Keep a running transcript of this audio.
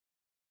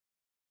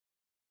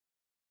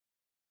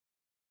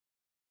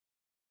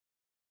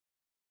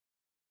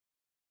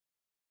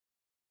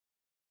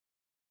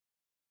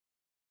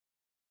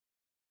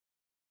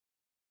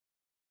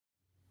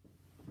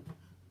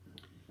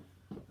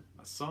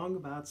A song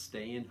about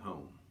staying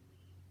home.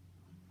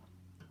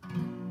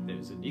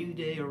 There's a new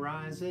day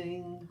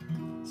arising,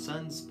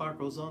 sun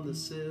sparkles on the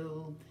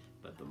sill,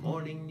 but the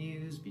morning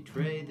news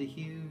betray the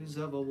hues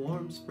of a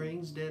warm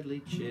spring's deadly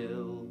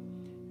chill.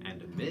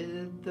 And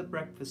amid the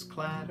breakfast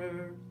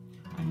clatter,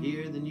 I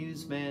hear the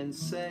newsman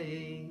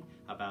say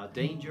about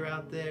danger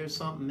out there,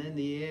 something in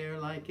the air,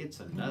 like it's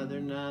another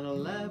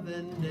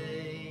 9/11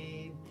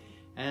 day.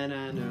 And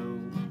I know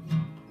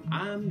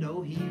I'm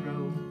no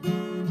hero,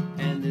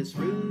 and this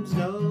room's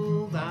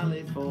no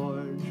Valley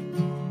Forge,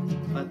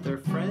 but they're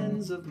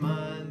friends of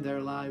mine,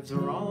 their lives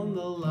are on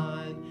the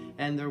line,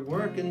 and they're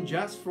working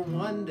just for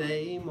one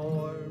day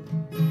more.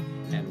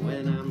 And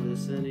when I'm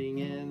listening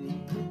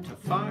in to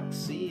Fox,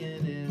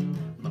 CNN,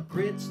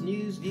 McGritt's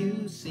News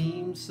View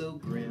seems so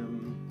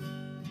grim.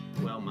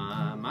 Well,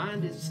 my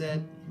mind is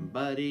set,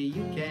 buddy,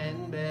 you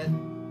can bet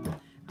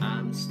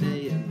I'm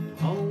staying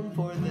home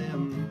for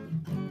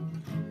them,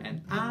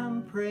 and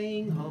I'm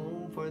praying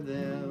home for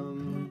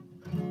them.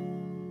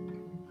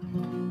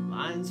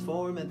 Lines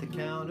form at the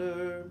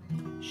counter,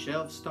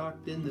 shelves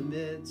stocked in the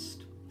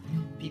midst,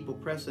 people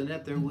pressing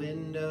at their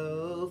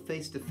window,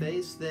 face to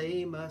face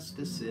they must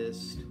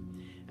assist.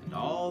 And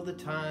all the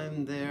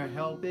time they're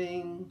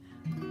helping,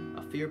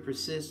 a fear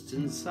persists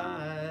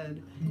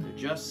inside. There are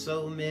just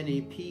so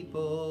many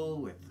people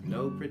with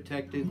no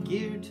protective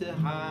gear to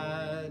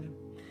hide.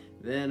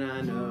 Then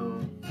I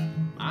know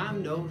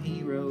I'm no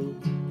hero,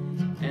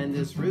 and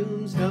this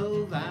room's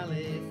no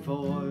Valley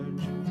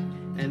Forge.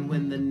 And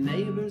when the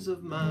neighbors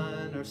of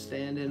mine are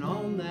standing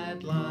on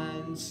that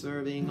line,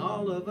 serving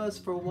all of us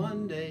for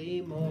one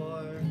day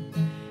more.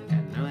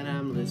 And when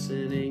I'm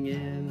listening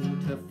in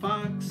to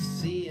Fox,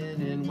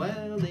 CNN,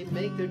 well, they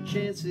make their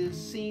chances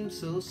seem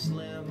so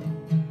slim.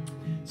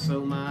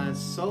 So my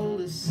soul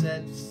is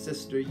set,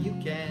 sister, you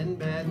can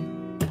bet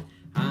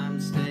I'm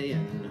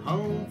staying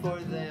home for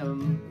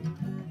them,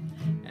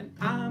 and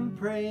I'm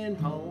praying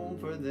home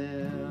for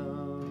them.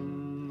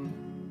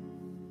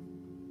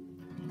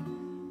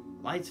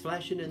 Lights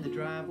flashing in the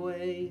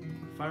driveway,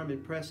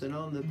 firemen pressing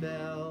on the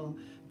bell,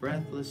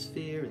 breathless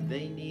fear and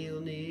they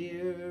kneel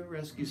near,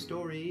 rescue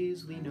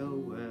stories we know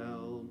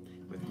well.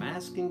 With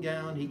mask and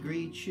gown he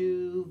greets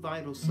you,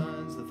 vital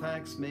signs the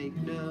facts make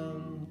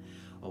known,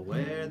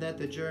 aware that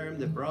the germ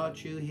that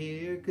brought you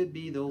here could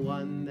be the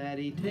one that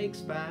he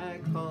takes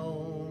back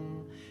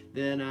home.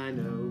 Then I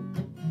know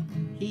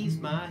he's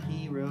my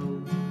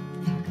hero,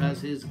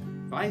 'cause his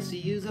vice he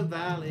used a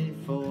Valley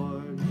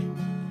Forge.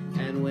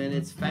 And when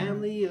it's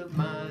family of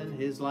mine,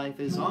 his life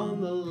is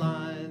on the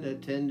line,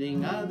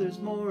 attending others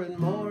more and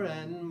more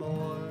and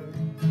more.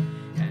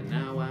 And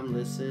now I'm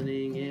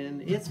listening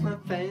in, it's my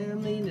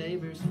family,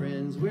 neighbors,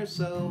 friends, we're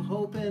so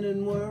hoping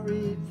and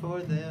worried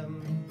for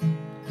them.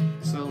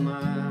 So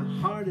my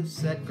heart is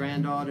set,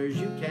 granddaughters,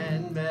 you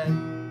can bet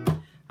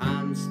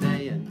I'm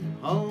staying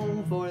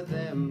home for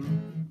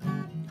them,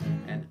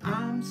 and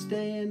I'm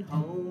staying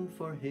home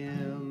for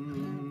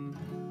him.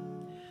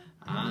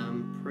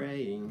 I'm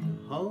praying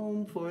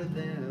home for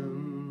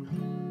them,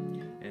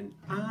 and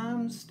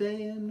I'm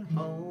staying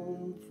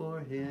home for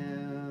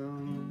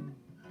him.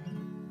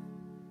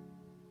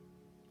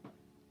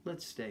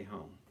 Let's stay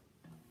home.